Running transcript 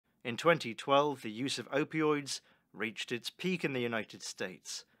In 2012, the use of opioids reached its peak in the United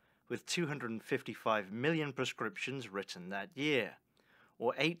States, with 255 million prescriptions written that year,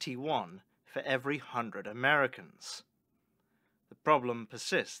 or 81 for every 100 Americans. The problem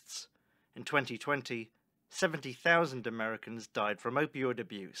persists. In 2020, 70,000 Americans died from opioid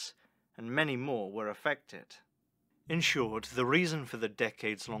abuse, and many more were affected. In short, the reason for the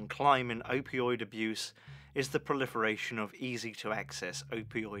decades-long climb in opioid abuse is the proliferation of easy-to-access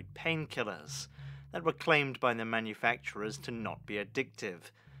opioid painkillers that were claimed by the manufacturers to not be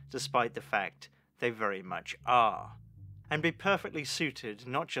addictive, despite the fact they very much are, and be perfectly suited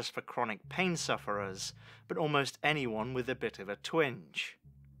not just for chronic pain sufferers, but almost anyone with a bit of a twinge.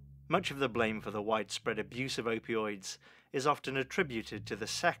 Much of the blame for the widespread abuse of opioids is often attributed to the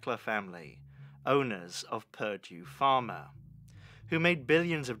Sackler family, owners of Purdue Pharma, who made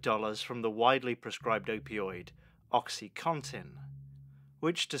billions of dollars from the widely prescribed opioid Oxycontin,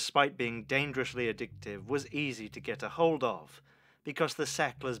 which, despite being dangerously addictive, was easy to get a hold of because the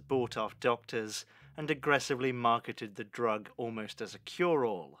Sacklers bought off doctors and aggressively marketed the drug almost as a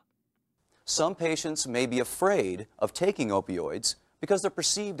cure-all. Some patients may be afraid of taking opioids because they're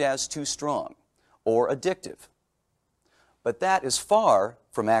perceived as too strong or addictive. But that is far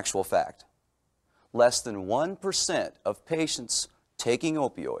from actual fact. Less than 1% of patients taking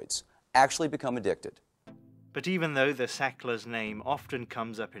opioids actually become addicted. But even though the Sacklers' name often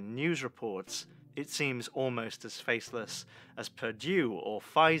comes up in news reports, it seems almost as faceless as Purdue or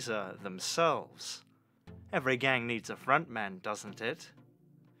Pfizer themselves. Every gang needs a frontman, doesn't it?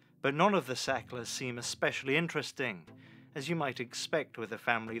 But none of the Sacklers seem especially interesting, as you might expect with a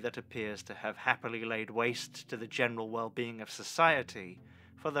family that appears to have happily laid waste to the general well-being of society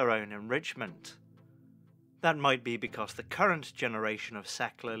for their own enrichment. That might be because the current generation of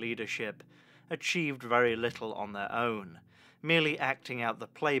Sackler leadership achieved very little on their own, merely acting out the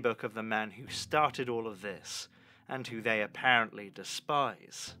playbook of the man who started all of this, and who they apparently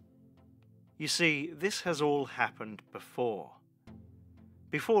despise. You see, this has all happened before.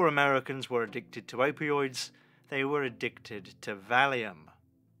 Before Americans were addicted to opioids, they were addicted to Valium.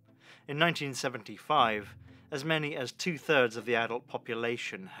 In 1975, as many as 2/3 of the adult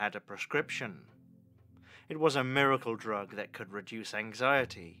population had a prescription. It was a miracle drug that could reduce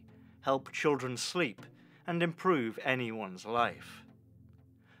anxiety, help children sleep, and improve anyone's life.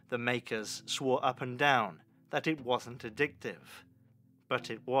 The makers swore up and down that it wasn't addictive, but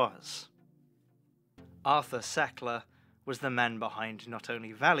it was. Arthur Sackler was the man behind not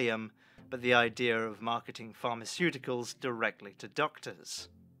only Valium, but the idea of marketing pharmaceuticals directly to doctors.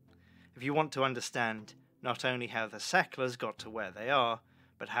 If you want to understand not only how the Sacklers got to where they are,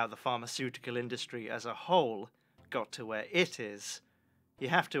 but how the pharmaceutical industry as a whole got to where it is, you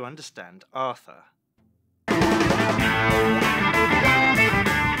have to understand Arthur.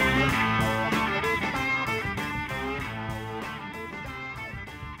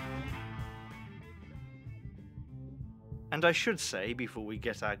 And I should say, before we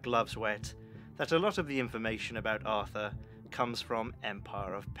get our gloves wet, that a lot of the information about Arthur comes from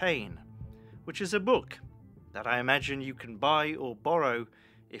Empire of Pain, which is a book that I imagine you can buy or borrow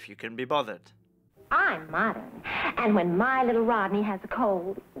if you can be bothered. I'm modern, and when my little Rodney has a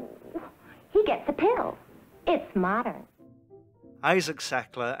cold, he gets a pill. It's modern. Isaac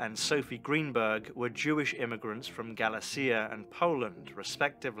Sackler and Sophie Greenberg were Jewish immigrants from Galicia and Poland,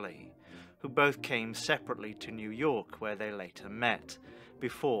 respectively, who both came separately to New York, where they later met,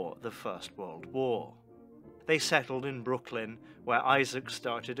 before the First World War. They settled in Brooklyn, where Isaac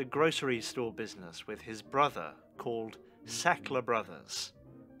started a grocery store business with his brother, called Sackler Brothers.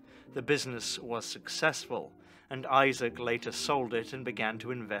 The business was successful, and Isaac later sold it and began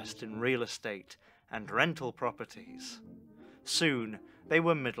to invest in real estate and rental properties. Soon, they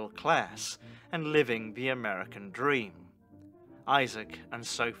were middle class and living the American dream. Isaac and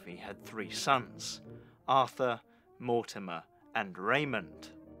Sophie had 3 sons, Arthur, Mortimer, and Raymond.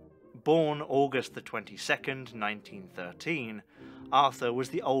 Born August the 22nd, 1913, Arthur was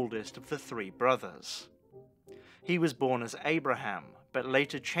the oldest of the 3 brothers. He was born as Abraham, but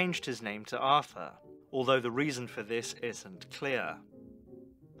later changed his name to Arthur, although the reason for this isn't clear.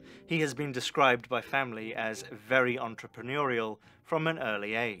 He has been described by family as very entrepreneurial from an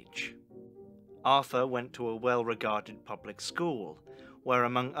early age. Arthur went to a well-regarded public school, where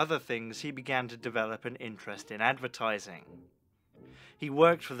among other things he began to develop an interest in advertising. He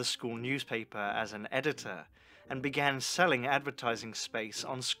worked for the school newspaper as an editor and began selling advertising space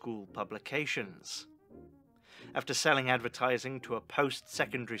on school publications. After selling advertising to a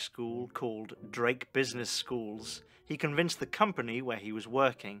post-secondary school called Drake Business Schools, he convinced the company where he was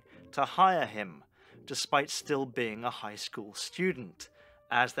working to hire him, despite still being a high school student,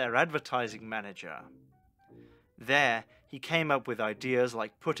 as their advertising manager. There, he came up with ideas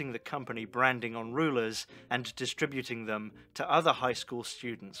like putting the company branding on rulers and distributing them to other high school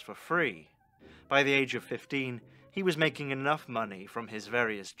students for free. By the age of 15, he was making enough money from his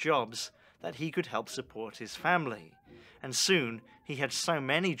various jobs that he could help support his family, and soon he had so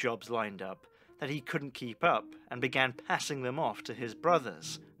many jobs lined up that he couldn't keep up and began passing them off to his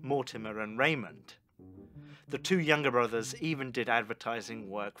brothers, Mortimer and Raymond. The two younger brothers even did advertising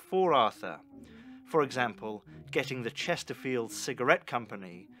work for Arthur. For example, getting the Chesterfield Cigarette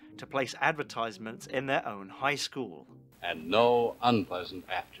Company to place advertisements in their own high school. And no unpleasant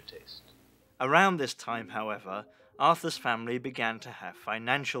aftertaste. Around this time, however, Arthur's family began to have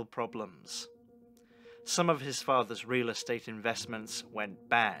financial problems. Some of his father's real estate investments went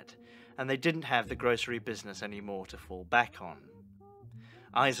bad, and they didn't have the grocery business anymore to fall back on.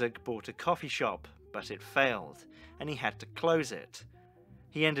 Isaac bought a coffee shop, but it failed, and he had to close it.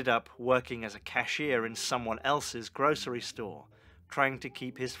 He ended up working as a cashier in someone else's grocery store, trying to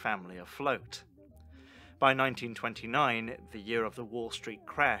keep his family afloat. By 1929, the year of the Wall Street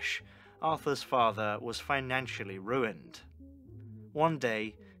crash, Arthur's father was financially ruined. One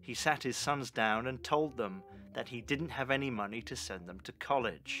day, he sat his sons down and told them that he didn't have any money to send them to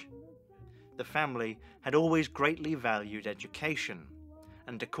college. The family had always greatly valued education,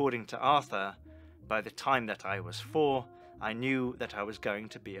 and according to Arthur, by the time that I was 4, I knew that I was going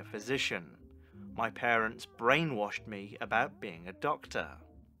to be a physician. My parents brainwashed me about being a doctor.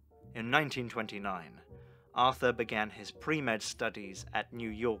 In 1929, Arthur began his pre-med studies at New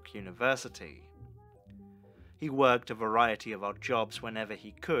York University. He worked a variety of odd jobs whenever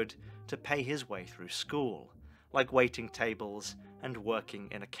he could to pay his way through school, like waiting tables and working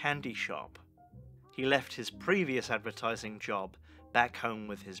in a candy shop. He left his previous advertising job back home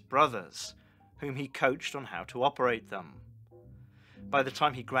with his brothers, whom he coached on how to operate them. By the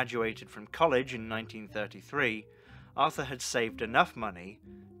time he graduated from college in 1933, Arthur had saved enough money,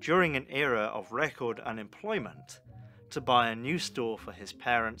 during an era of record unemployment, to buy a new store for his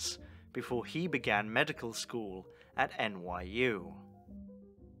parents before he began medical school at NYU.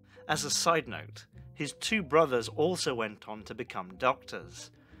 As a side note, his two brothers also went on to become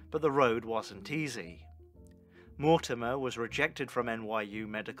doctors, but the road wasn't easy. Mortimer was rejected from NYU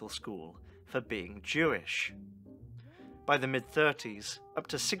Medical School for being Jewish. By the mid-30s, up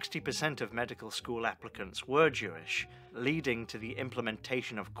to 60% of medical school applicants were Jewish, leading to the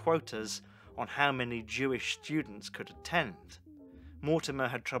implementation of quotas on how many Jewish students could attend. Mortimer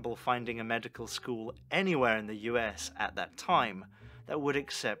had trouble finding a medical school anywhere in the US at that time that would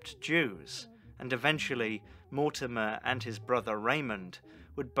accept Jews, and eventually Mortimer and his brother Raymond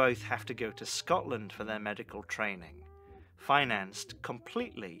would both have to go to Scotland for their medical training, financed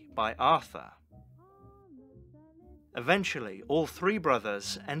completely by Arthur. Eventually, all three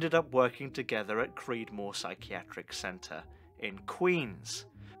brothers ended up working together at Creedmoor Psychiatric Center in Queens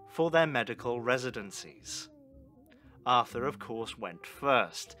for their medical residencies. Arthur, of course, went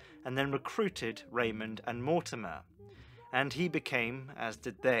first, and then recruited Raymond and Mortimer, and he became, as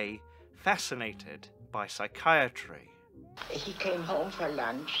did they, fascinated by psychiatry. He came home for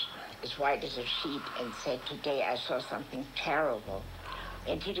lunch, as white as a sheet, and said, "Today I saw something terrible."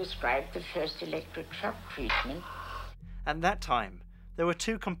 And he described the first electric shock treatment. At that time, there were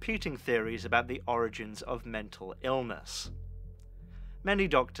two competing theories about the origins of mental illness. Many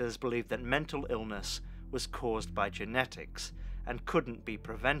doctors believed that mental illness was caused by genetics and couldn't be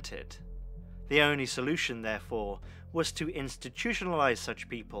prevented. The only solution, therefore, was to institutionalize such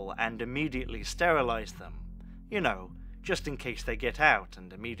people and immediately sterilize them. You know, just in case they get out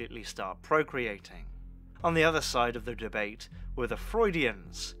and immediately start procreating. On the other side of the debate were the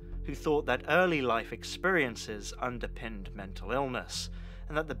Freudians, who thought that early life experiences underpinned mental illness,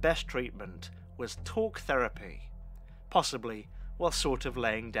 and that the best treatment was talk therapy, possibly while sort of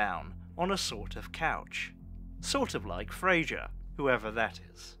laying down on a sort of couch. Sort of like Frasier, whoever that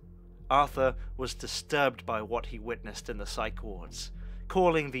is. Arthur was disturbed by what he witnessed in the psych wards,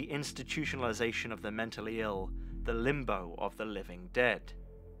 calling the institutionalization of the mentally ill the limbo of the living dead.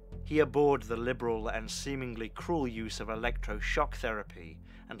 He abhorred the liberal and seemingly cruel use of electroshock therapy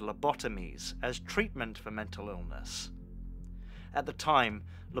and lobotomies as treatment for mental illness. At the time,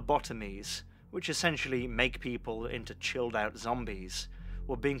 lobotomies, which essentially make people into chilled-out zombies,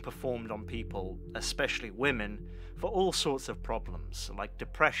 were being performed on people, especially women, for all sorts of problems, like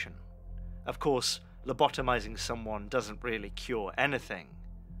depression. Of course, lobotomizing someone doesn't really cure anything.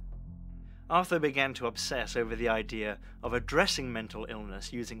 Arthur began to obsess over the idea of addressing mental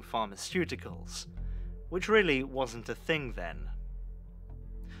illness using pharmaceuticals, which really wasn't a thing then.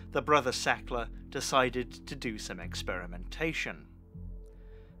 The brother Sackler decided to do some experimentation.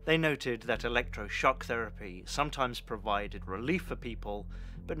 They noted that electroshock therapy sometimes provided relief for people,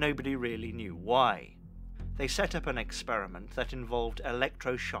 but nobody really knew why. They set up an experiment that involved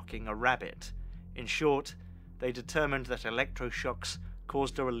electroshocking a rabbit. In short, they determined that electroshocks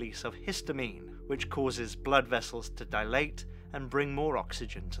caused a release of histamine, which causes blood vessels to dilate and bring more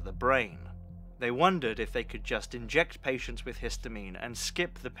oxygen to the brain. They wondered if they could just inject patients with histamine and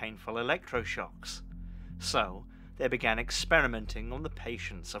skip the painful electroshocks. So, they began experimenting on the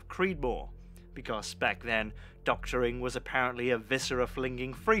patients of Creedmoor, because back then, doctoring was apparently a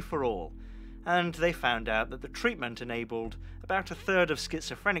viscera-flinging free-for-all, and they found out that the treatment enabled about a third of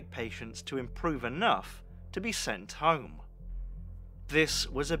schizophrenic patients to improve enough to be sent home. This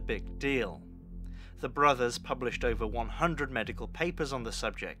was a big deal. The brothers published over 100 medical papers on the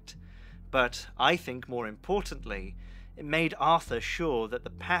subject, but I think more importantly, it made Arthur sure that the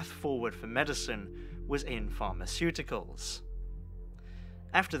path forward for medicine was in pharmaceuticals.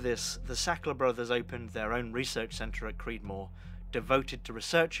 After this, the Sackler brothers opened their own research center at Creedmoor, devoted to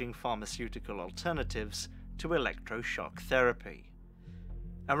researching pharmaceutical alternatives to electroshock therapy.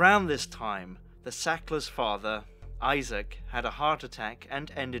 Around this time, the Sacklers' father, Isaac, had a heart attack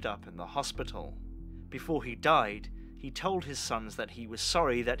and ended up in the hospital. Before he died, he told his sons that he was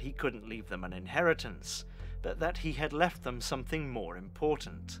sorry that he couldn't leave them an inheritance, but that he had left them something more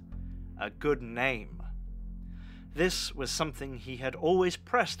important: a good name. This was something he had always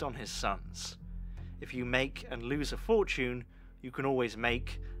pressed on his sons. If you make and lose a fortune, you can always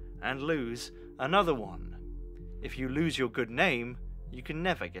make and lose another one. If you lose your good name, you can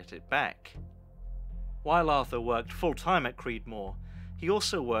never get it back. While Arthur worked full-time at Creedmoor, he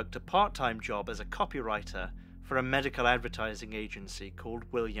also worked a part-time job as a copywriter for a medical advertising agency called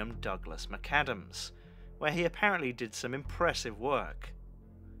William Douglas McAdams, where he apparently did some impressive work.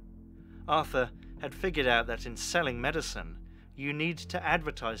 Arthur had figured out that in selling medicine, you need to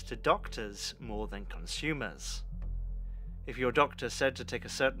advertise to doctors more than consumers. If your doctor said to take a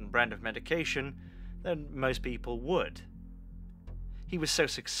certain brand of medication, then most people would. He was so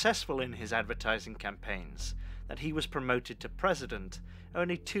successful in his advertising campaigns that he was promoted to president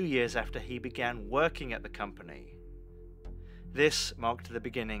only 2 years after he began working at the company. This marked the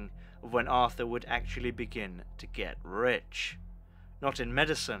beginning of when Arthur would actually begin to get rich. Not in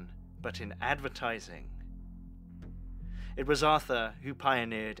medicine, but in advertising. It was Arthur who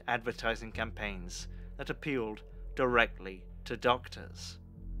pioneered advertising campaigns that appealed directly to doctors.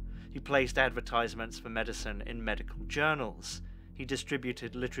 He placed advertisements for medicine in medical journals, he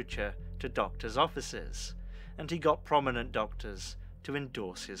distributed literature to doctors' offices, and he got prominent doctors to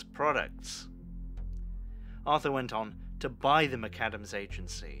endorse his products. Arthur went on to buy the McAdams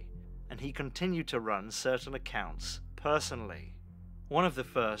agency, and he continued to run certain accounts personally. One of the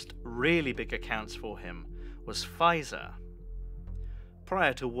first really big accounts for him was Pfizer.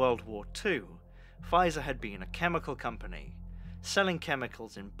 Prior to World War II, Pfizer had been a chemical company, selling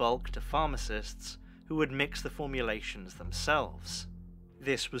chemicals in bulk to pharmacists who would mix the formulations themselves.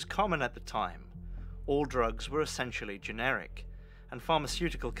 This was common at the time. All drugs were essentially generic, and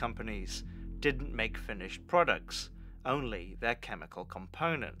pharmaceutical companies didn't make finished products, only their chemical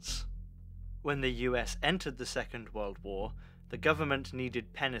components. When the US entered the Second World War, the government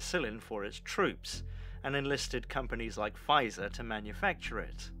needed penicillin for its troops, and enlisted companies like Pfizer to manufacture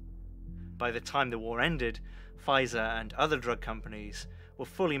it. By the time the war ended, Pfizer and other drug companies were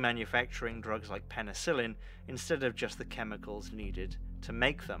fully manufacturing drugs like penicillin instead of just the chemicals needed to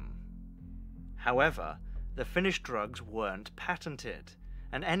make them. However, the finished drugs weren't patented,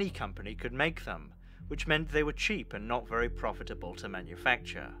 and any company could make them, which meant they were cheap and not very profitable to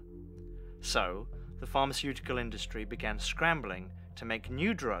manufacture. So, the pharmaceutical industry began scrambling to make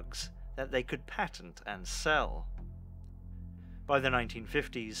new drugs that they could patent and sell. By the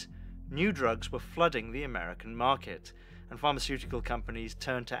 1950s, new drugs were flooding the American market, and pharmaceutical companies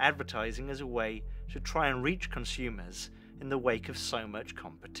turned to advertising as a way to try and reach consumers in the wake of so much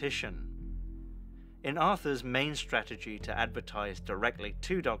competition. In Arthur's main strategy to advertise directly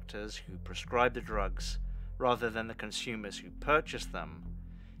to doctors who prescribe the drugs, rather than the consumers who purchase them,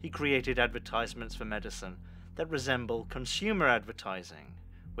 he created advertisements for medicine that resemble consumer advertising,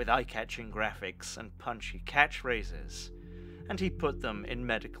 with eye-catching graphics and punchy catchphrases, and he put them in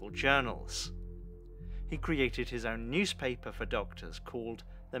medical journals. He created his own newspaper for doctors called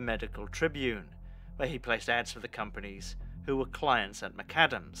the Medical Tribune, where he placed ads for the companies who were clients at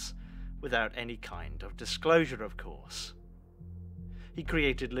McAdams, without any kind of disclosure, of course. He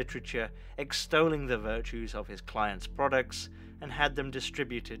created literature extolling the virtues of his clients' products and had them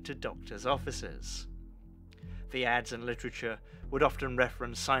distributed to doctors' offices. The ads and literature would often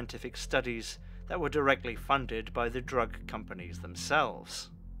reference scientific studies that were directly funded by the drug companies themselves.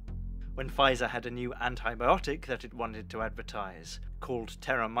 When Pfizer had a new antibiotic that it wanted to advertise, called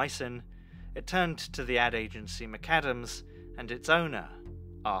terramycin, it turned to the ad agency McAdams and its owner,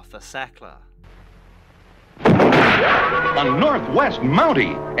 Arthur Sackler. A Northwest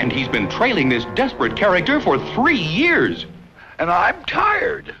Mountie, and he's been trailing this desperate character for 3 years. And I'm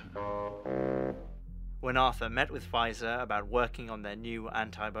tired. When Arthur met with Pfizer about working on their new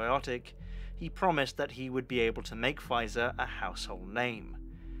antibiotic, he promised that he would be able to make Pfizer a household name.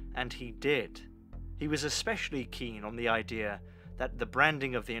 And he did. He was especially keen on the idea that the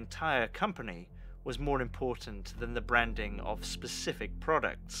branding of the entire company was more important than the branding of specific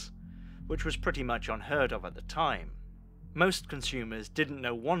products, which was pretty much unheard of at the time. Most consumers didn't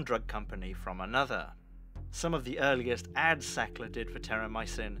know one drug company from another. Some of the earliest ads Sackler did for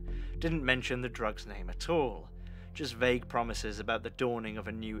terramycin didn't mention the drug's name at all, just vague promises about the dawning of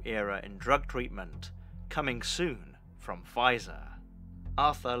a new era in drug treatment, coming soon from Pfizer.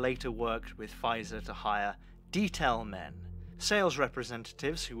 Arthur later worked with Pfizer to hire detail men, sales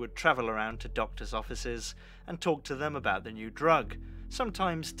representatives who would travel around to doctors' offices and talk to them about the new drug,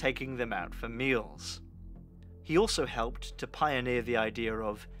 sometimes taking them out for meals. He also helped to pioneer the idea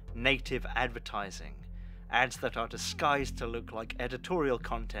of native advertising, ads that are disguised to look like editorial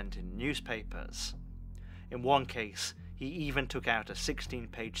content in newspapers. In one case, he even took out a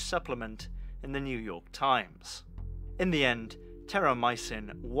 16-page supplement in the New York Times. In the end,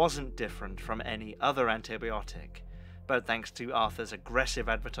 terramycin wasn't different from any other antibiotic, but thanks to Arthur's aggressive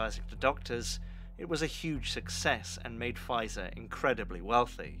advertising to doctors, it was a huge success and made Pfizer incredibly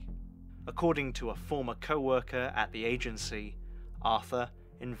wealthy. According to a former co-worker at the agency, Arthur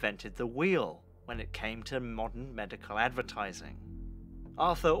invented the wheel when it came to modern medical advertising.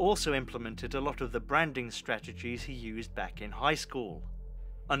 Arthur also implemented a lot of the branding strategies he used back in high school.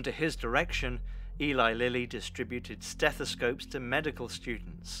 Under his direction, Eli Lilly distributed stethoscopes to medical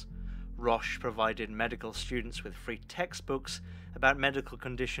students. Roche provided medical students with free textbooks about medical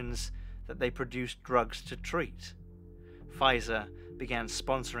conditions that they produced drugs to treat. Pfizer began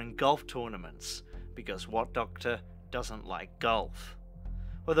sponsoring golf tournaments, because what doctor doesn't like golf?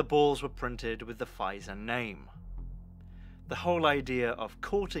 Where the balls were printed with the Pfizer name. The whole idea of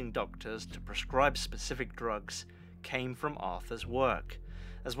courting doctors to prescribe specific drugs came from Arthur's work,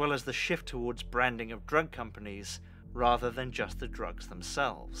 as well as the shift towards branding of drug companies rather than just the drugs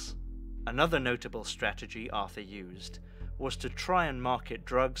themselves. Another notable strategy Arthur used was to try and market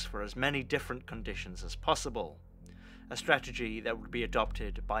drugs for as many different conditions as possible, a strategy that would be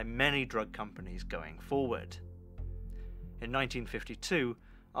adopted by many drug companies going forward. In 1952,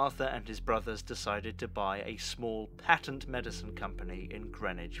 Arthur and his brothers decided to buy a small patent medicine company in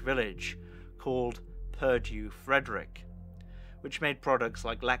Greenwich Village called Purdue Pharma, which made products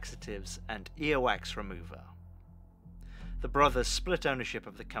like laxatives and earwax remover. The brothers split ownership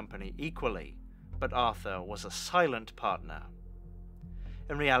of the company equally, but Arthur was a silent partner.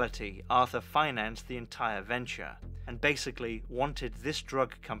 In reality, Arthur financed the entire venture and basically wanted this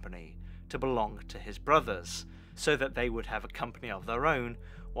drug company to belong to his brothers, so that they would have a company of their own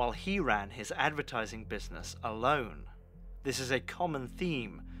while he ran his advertising business alone. This is a common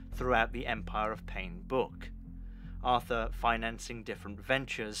theme throughout the Empire of Pain book. Arthur financing different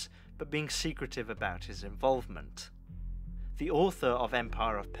ventures, but being secretive about his involvement. The author of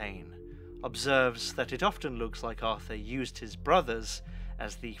Empire of Pain observes that it often looks like Arthur used his brothers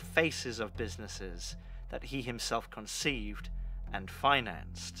as the faces of businesses that he himself conceived and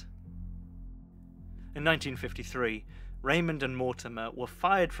financed. In 1953, Raymond and Mortimer were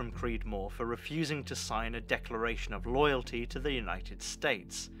fired from Creedmoor for refusing to sign a declaration of loyalty to the United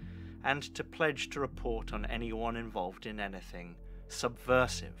States, and to pledge to report on anyone involved in anything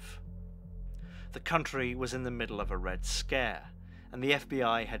subversive. The country was in the middle of a Red Scare, and the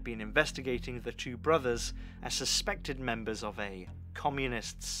FBI had been investigating the two brothers as suspected members of a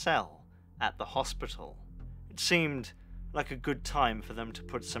communist cell at the hospital. It seemed like a good time for them to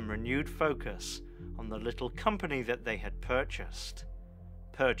put some renewed focus on the little company that they had purchased,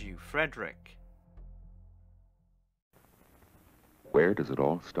 Purdue Pharma. Where does it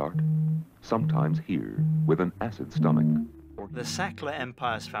all start? Sometimes here, with an acid stomach. The Sackler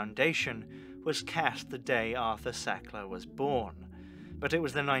Empire's foundation was cast the day Arthur Sackler was born, but it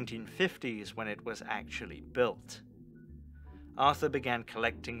was the 1950s when it was actually built. Arthur began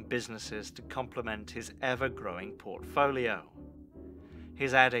collecting businesses to complement his ever-growing portfolio.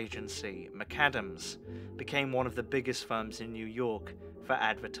 His ad agency, McAdams, became one of the biggest firms in New York for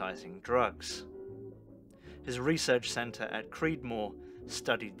advertising drugs. His research center at Creedmoor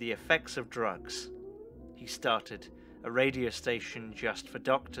studied the effects of drugs. He started a radio station just for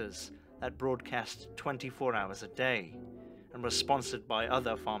doctors that broadcast 24 hours a day, and was sponsored by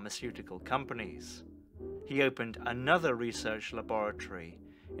other pharmaceutical companies. He opened another research laboratory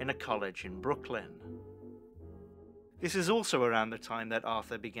in a college in Brooklyn. This is also around the time that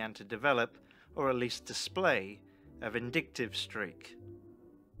Arthur began to develop, or at least display, a vindictive streak.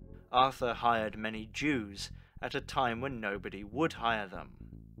 Arthur hired many Jews at a time when nobody would hire them.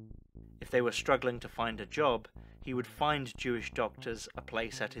 If they were struggling to find a job, he would find Jewish doctors a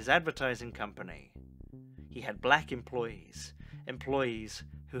place at his advertising company. He had black employees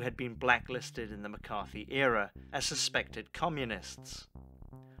who had been blacklisted in the McCarthy era as suspected communists.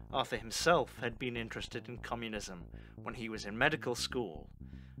 Arthur himself had been interested in communism when he was in medical school,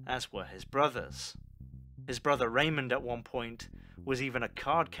 as were his brothers. His brother Raymond at one point was even a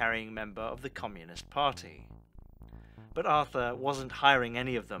card-carrying member of the Communist Party. But Arthur wasn't hiring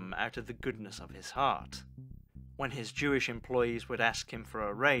any of them out of the goodness of his heart. When his Jewish employees would ask him for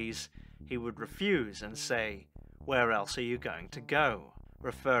a raise, he would refuse and say, "Where else are you going to go?"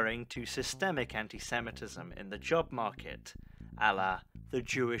 referring to systemic anti-Semitism in the job market, a la the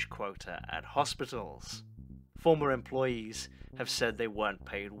Jewish quota at hospitals. Former employees have said they weren't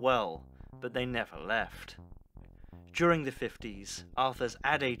paid well, but they never left. During the 50s, Arthur's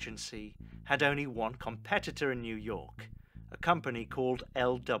ad agency had only one competitor in New York, a company called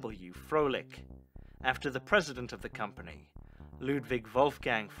L.W. Froelich, after the president of the company, Ludwig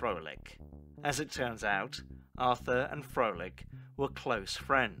Wolfgang Froelich. As it turns out, Arthur and Froelich were close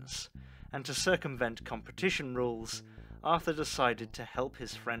friends, and to circumvent competition rules, Arthur decided to help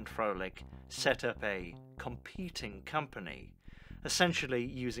his friend Froelich set up a competing company, essentially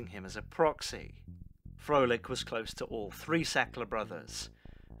using him as a proxy. Froelich was close to all three Sackler brothers,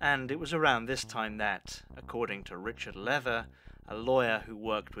 and it was around this time that, according to Richard Leather, a lawyer who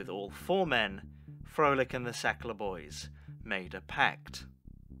worked with all four men, Froelich and the Sackler boys made a pact.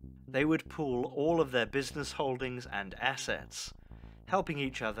 They would pool all of their business holdings and assets, helping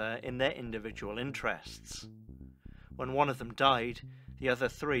each other in their individual interests. When one of them died, the other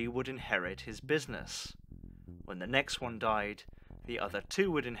three would inherit his business. When the next one died, the other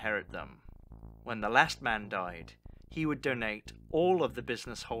two would inherit them. When the last man died, he would donate all of the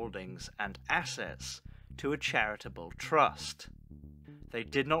business holdings and assets to a charitable trust. They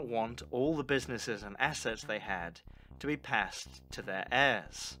did not want all the businesses and assets they had to be passed to their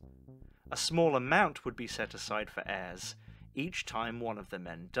heirs. A small amount would be set aside for heirs each time one of the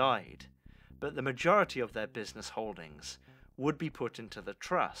men died, but the majority of their business holdings would be put into the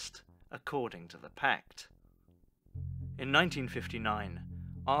trust, according to the pact. In 1959,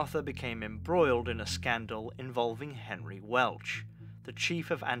 Arthur became embroiled in a scandal involving Henry Welch, the chief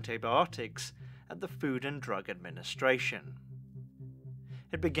of antibiotics at the Food and Drug Administration.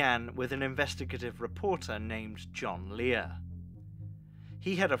 It began with an investigative reporter named John Lear.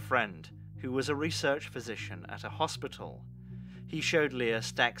 He had a friend who was a research physician at a hospital. He showed Lear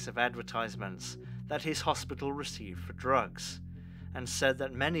stacks of advertisements that his hospital received for drugs, and said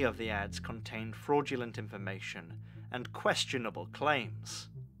that many of the ads contained fraudulent information and questionable claims.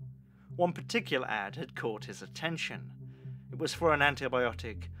 One particular ad had caught his attention. It was for an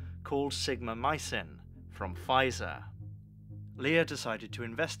antibiotic called sigmamycin from Pfizer. Lear decided to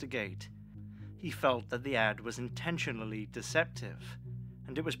investigate. He felt that the ad was intentionally deceptive,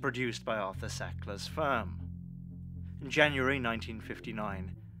 and it was produced by Arthur Sackler's firm. In January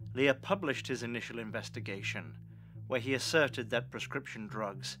 1959, Lear published his initial investigation, where he asserted that prescription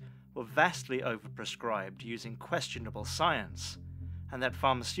drugs were vastly overprescribed using questionable science, and that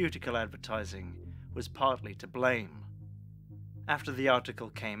pharmaceutical advertising was partly to blame. After the article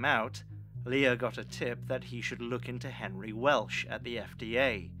came out, Lear got a tip that he should look into Henry Welch at the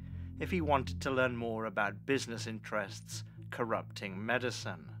FDA if he wanted to learn more about business interests corrupting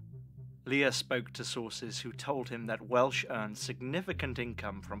medicine. Lear spoke to sources who told him that Welch earned significant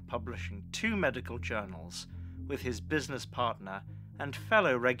income from publishing 2 medical journals with his business partner and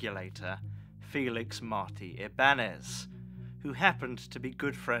fellow regulator, Felix Martí Ibáñez, who happened to be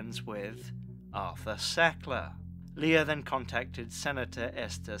good friends with Arthur Sackler. Lear then contacted Senator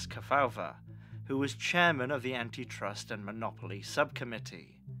Estes Kefauver, who was chairman of the Antitrust and Monopoly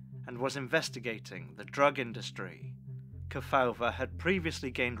Subcommittee, and was investigating the drug industry. Kefauver had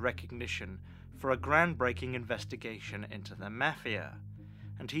previously gained recognition for a groundbreaking investigation into the mafia,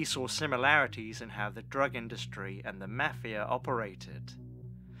 and he saw similarities in how the drug industry and the mafia operated,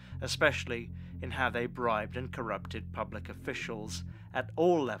 especially in how they bribed and corrupted public officials at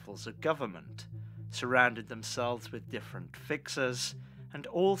all levels of government, surrounded themselves with different fixers, and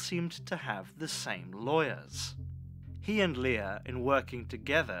all seemed to have the same lawyers. He and Lear, in working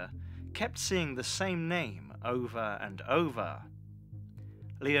together, kept seeing the same name over and over.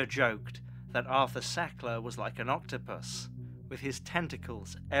 Lear joked that Arthur Sackler was like an octopus, with his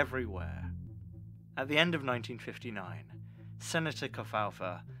tentacles everywhere. At the end of 1959, Senator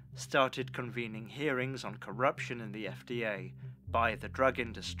Kefauver started convening hearings on corruption in the FDA by the drug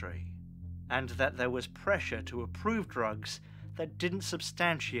industry, and that there was pressure to approve drugs that didn't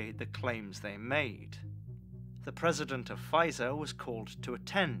substantiate the claims they made. The president of Pfizer was called to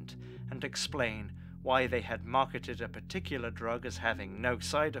attend and explain why they had marketed a particular drug as having no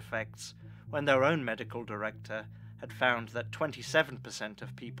side effects when their own medical director had found that 27%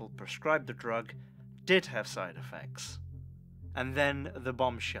 of people prescribed the drug did have side effects. And then the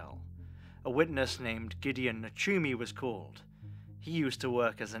bombshell. A witness named Gideon Nachumi was called. He used to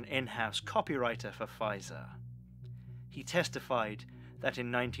work as an in-house copywriter for Pfizer. He testified that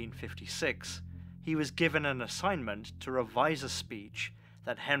in 1956, he was given an assignment to revise a speech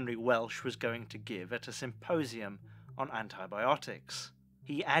that Henry Welch was going to give at a symposium on antibiotics.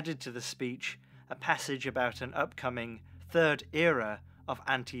 He added to the speech a passage about an upcoming third era of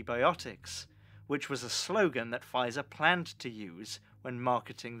antibiotics, which was a slogan that Pfizer planned to use when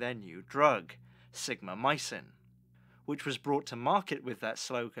marketing their new drug, sigmamycin, which was brought to market with that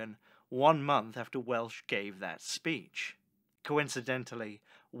slogan 1 month after Welch gave that speech. Coincidentally,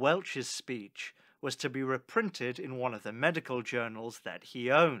 Welch's speech was to be reprinted in one of the medical journals that he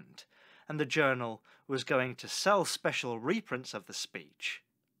owned, and the journal was going to sell special reprints of the speech.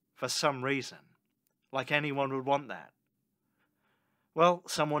 For some reason. Like anyone would want that. Well,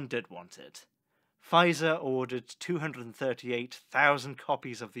 someone did want it. Pfizer ordered 238,000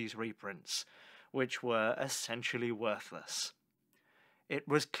 copies of these reprints, which were essentially worthless. It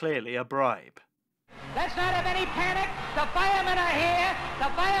was clearly a bribe. Let's not have any panic. The firemen are here. The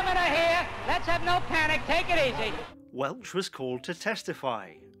firemen are here. Let's have no panic. Take it easy. Welch was called to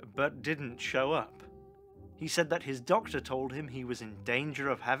testify, but didn't show up. He said that his doctor told him he was in danger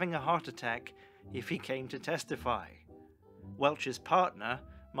of having a heart attack if he came to testify. Welch's partner,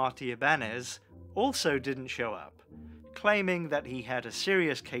 Marty Ibanez, also didn't show up, claiming that he had a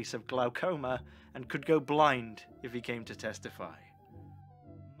serious case of glaucoma and could go blind if he came to testify.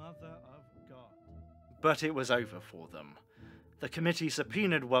 Mother of God. But it was over for them. The committee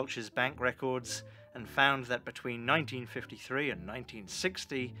subpoenaed Welch's bank records and found that between 1953 and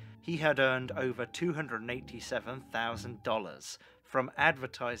 1960, he had earned over $287,000 from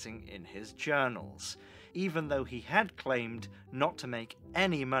advertising in his journals, even though he had claimed not to make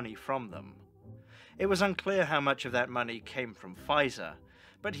any money from them. It was unclear how much of that money came from Pfizer,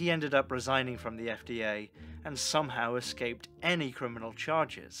 but he ended up resigning from the FDA and somehow escaped any criminal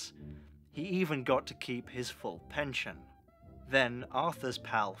charges. He even got to keep his full pension. Then Arthur's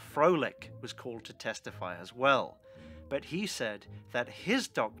pal Froelich was called to testify as well, but he said that his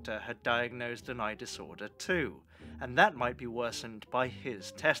doctor had diagnosed an eye disorder too, and that might be worsened by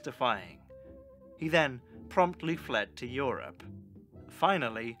his testifying. He then promptly fled to Europe.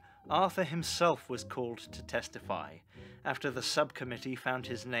 Finally, Arthur himself was called to testify, after the subcommittee found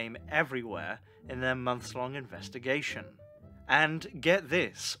his name everywhere in their months-long investigation. And get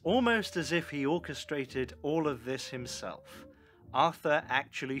this, almost as if he orchestrated all of this himself, Arthur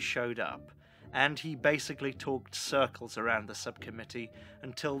actually showed up, and he basically talked circles around the subcommittee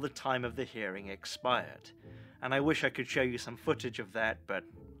until the time of the hearing expired. And I wish I could show you some footage of that, but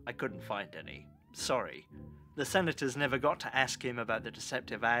I couldn't find any. Sorry. The senators never got to ask him about the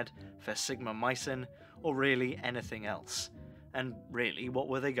deceptive ad for sigmamycin, or really anything else. And really, what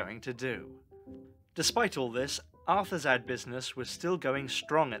were they going to do? Despite all this, Arthur's ad business was still going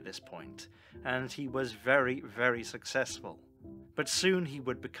strong at this point, and he was very, very successful. But soon he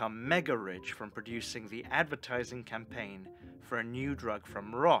would become mega rich from producing the advertising campaign for a new drug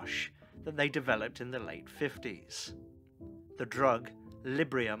from Roche that they developed in the late 50s. The drug,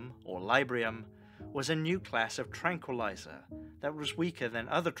 Librium or Librium, was a new class of tranquilizer that was weaker than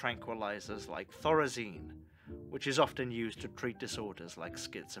other tranquilizers like Thorazine, which is often used to treat disorders like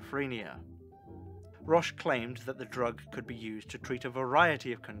schizophrenia. Roche claimed that the drug could be used to treat a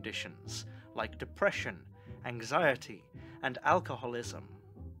variety of conditions like depression, anxiety, and alcoholism.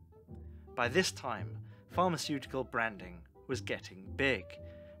 By this time, pharmaceutical branding was getting big,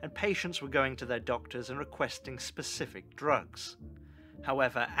 and patients were going to their doctors and requesting specific drugs.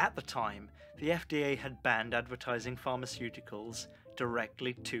 However, at the time, the FDA had banned advertising pharmaceuticals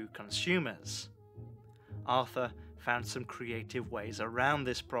directly to consumers. Arthur found some creative ways around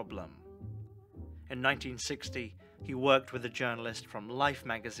this problem. In 1960, he worked with a journalist from Life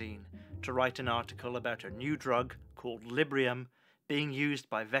magazine to write an article about a new drug called Librium being used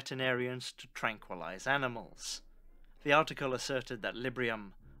by veterinarians to tranquilize animals. The article asserted that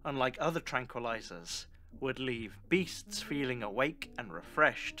Librium, unlike other tranquilizers, would leave beasts feeling awake and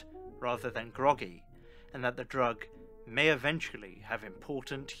refreshed rather than groggy, and that the drug may eventually have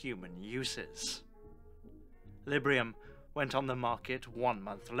important human uses. Librium went on the market 1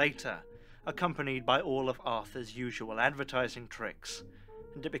 month later, accompanied by all of Arthur's usual advertising tricks,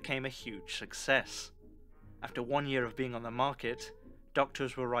 and it became a huge success. After 1 year of being on the market,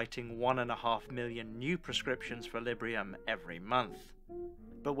 doctors were writing 1.5 million new prescriptions for Librium every month.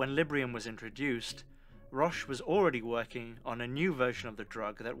 But when Librium was introduced, Roche was already working on a new version of the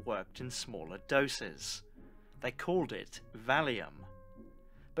drug that worked in smaller doses. They called it Valium.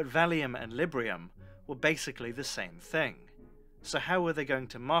 But Valium and Librium were basically the same thing, so how were they going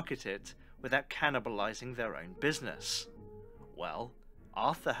to market it without cannibalizing their own business? Well,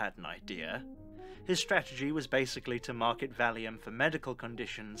 Arthur had an idea. His strategy was basically to market Valium for medical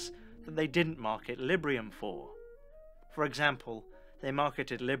conditions that they didn't market Librium for. For example, they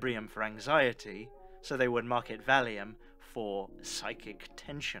marketed Librium for anxiety, so they would market Valium for psychic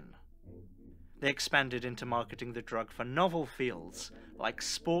tension. They expanded into marketing the drug for novel fields, like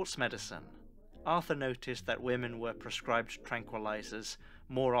sports medicine. Arthur noticed that women were prescribed tranquilizers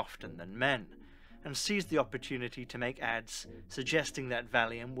more often than men, and seized the opportunity to make ads suggesting that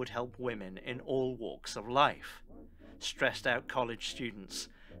Valium would help women in all walks of life. Stressed out college students,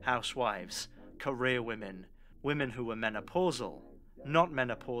 housewives, career women, women who were menopausal, not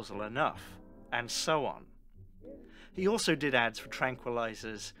menopausal enough, and so on. He also did ads for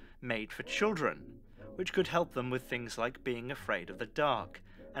tranquilizers made for children, which could help them with things like being afraid of the dark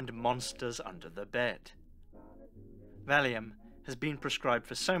and monsters under the bed. Valium has been prescribed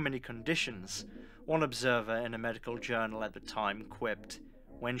for so many conditions, one observer in a medical journal at the time quipped,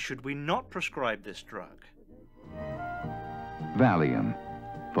 "When should we not prescribe this drug?" Valium,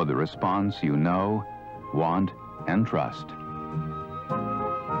 for the response you know, want, and trust.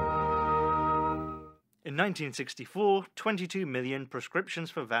 In 1964, 22 million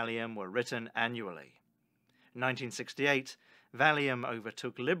prescriptions for Valium were written annually. In 1968, Valium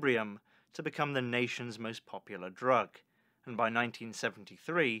overtook Librium to become the nation's most popular drug, and by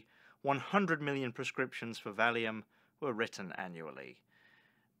 1973, 100 million prescriptions for Valium were written annually.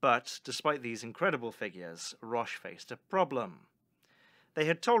 But despite these incredible figures, Roche faced a problem. They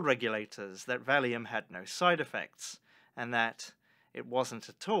had told regulators that Valium had no side effects, and that it wasn't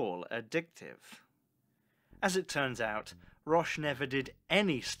at all addictive. As it turns out, Roche never did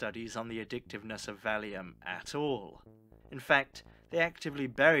any studies on the addictiveness of Valium at all. In fact, they actively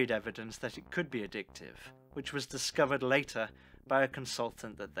buried evidence that it could be addictive, which was discovered later by a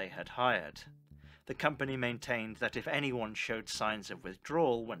consultant that they had hired. The company maintained that if anyone showed signs of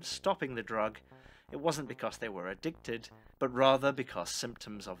withdrawal when stopping the drug, it wasn't because they were addicted, but rather because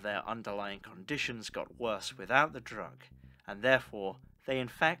symptoms of their underlying conditions got worse without the drug, and therefore they in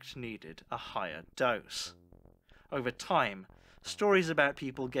fact needed a higher dose. Over time, stories about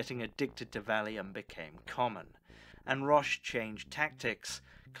people getting addicted to Valium became common, and Roche changed tactics,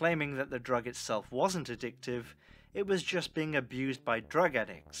 claiming that the drug itself wasn't addictive, it was just being abused by drug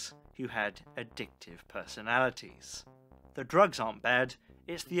addicts who had addictive personalities. The drugs aren't bad,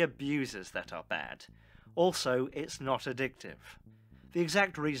 it's the abusers that are bad. Also, it's not addictive. The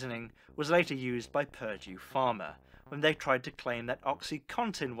exact reasoning was later used by Purdue Pharma, when they tried to claim that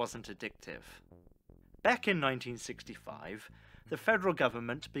Oxycontin wasn't addictive. Back in 1965, the federal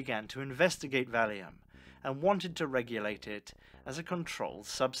government began to investigate Valium and wanted to regulate it as a controlled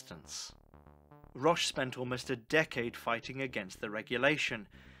substance. Roche spent almost a decade fighting against the regulation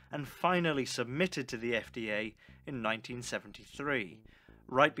and finally submitted to the FDA in 1973,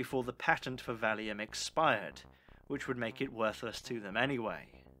 right before the patent for Valium expired, which would make it worthless to them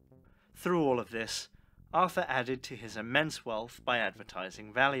anyway. Through all of this, Arthur added to his immense wealth by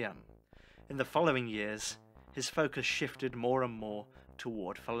advertising Valium. In the following years, his focus shifted more and more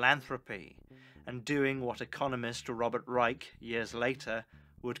toward philanthropy, and doing what economist Robert Reich years later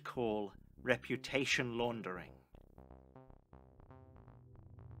would call reputation laundering.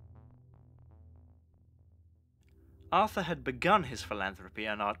 Arthur had begun his philanthropy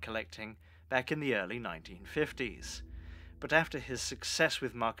and art collecting back in the early 1950s, but after his success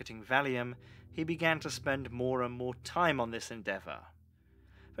with marketing Valium, he began to spend more and more time on this endeavor.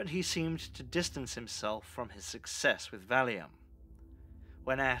 But he seemed to distance himself from his success with Valium.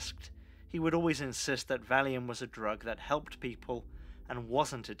 When asked, he would always insist that Valium was a drug that helped people and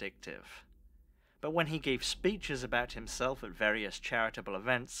wasn't addictive. But when he gave speeches about himself at various charitable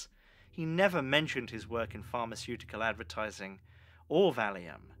events, he never mentioned his work in pharmaceutical advertising or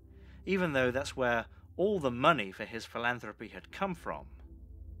Valium, even though that's where all the money for his philanthropy had come from.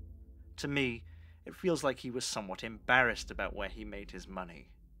 To me, it feels like he was somewhat embarrassed about where he made his money.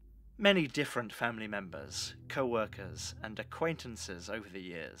 Many different family members, co-workers, and acquaintances over the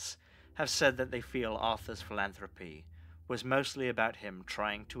years have said that they feel Arthur's philanthropy was mostly about him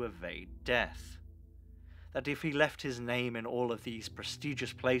trying to evade death. That if he left his name in all of these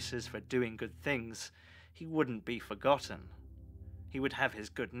prestigious places for doing good things, he wouldn't be forgotten. He would have his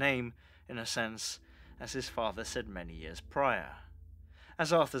good name, in a sense, as his father said many years prior.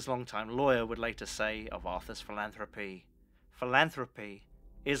 As Arthur's longtime lawyer would later say of Arthur's philanthropy, philanthropy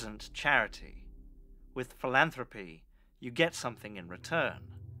isn't charity. With philanthropy, you get something in return.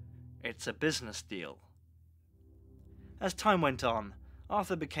 It's a business deal. As time went on,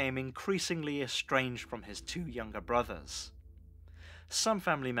 Arthur became increasingly estranged from his two younger brothers. Some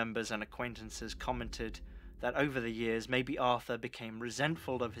family members and acquaintances commented that over the years maybe Arthur became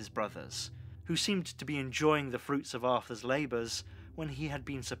resentful of his brothers, who seemed to be enjoying the fruits of Arthur's labours when he had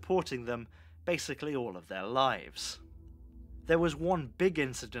been supporting them basically all of their lives. There was one big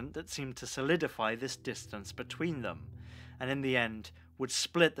incident that seemed to solidify this distance between them, and in the end would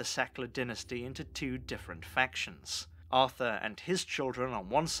split the Sackler dynasty into two different factions. Arthur and his children on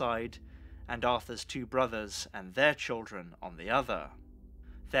one side, and Arthur's two brothers and their children on the other.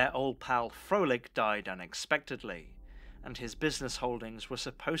 Their old pal Frolic died unexpectedly, and his business holdings were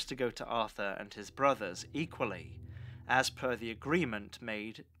supposed to go to Arthur and his brothers equally, as per the agreement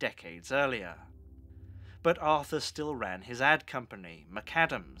made decades earlier. But Arthur still ran his ad company,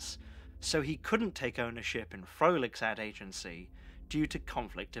 McAdams, so he couldn't take ownership in Frolic's ad agency due to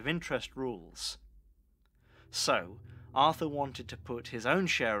conflict of interest rules. So, Arthur wanted to put his own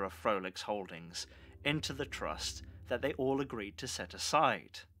share of Frolic's holdings into the trust that they all agreed to set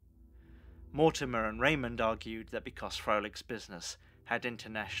aside. Mortimer and Raymond argued that because Frolic's business had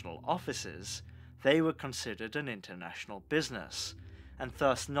international offices, they were considered an international business, and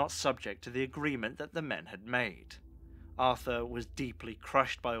thus not subject to the agreement that the men had made. Arthur was deeply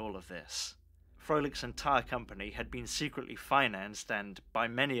crushed by all of this. Frolic's entire company had been secretly financed and, by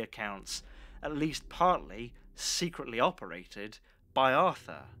many accounts, at least partly, secretly operated by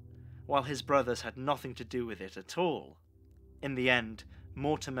Arthur, while his brothers had nothing to do with it at all. In the end,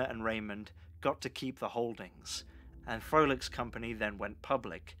 Mortimer and Raymond got to keep the holdings, and Frolic's company then went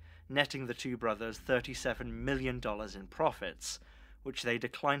public, netting the two brothers $37 million in profits, which they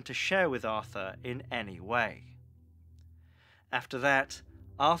declined to share with Arthur in any way. After that,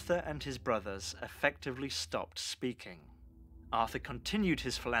 Arthur and his brothers effectively stopped speaking. Arthur continued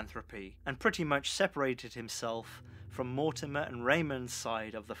his philanthropy and pretty much separated himself from Mortimer and Raymond's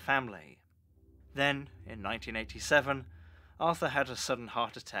side of the family. Then, in 1987, Arthur had a sudden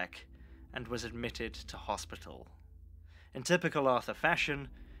heart attack and was admitted to hospital. In typical Arthur fashion,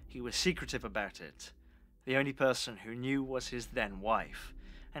 he was secretive about it. The only person who knew was his then wife,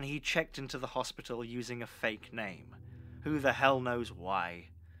 and he checked into the hospital using a fake name. Who the hell knows why?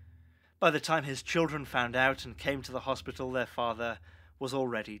 By the time his children found out and came to the hospital, their father was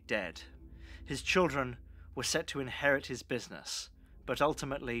already dead. His children were set to inherit his business, but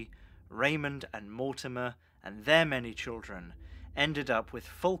ultimately Raymond and Mortimer and their many children ended up with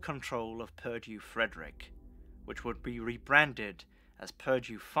full control of Purdue Frederick, which would be rebranded as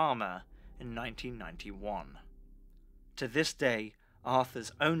Purdue Pharma in 1991. To this day,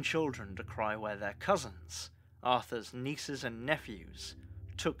 Arthur's own children decry where their cousins, Arthur's nieces and nephews,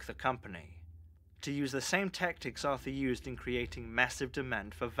 took the company, to use the same tactics Arthur used in creating massive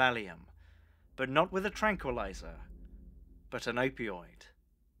demand for Valium, but not with a tranquilizer, but an opioid,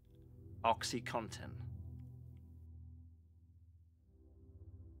 Oxycontin.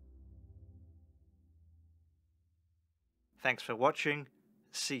 Thanks for watching.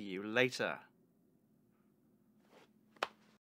 See you later.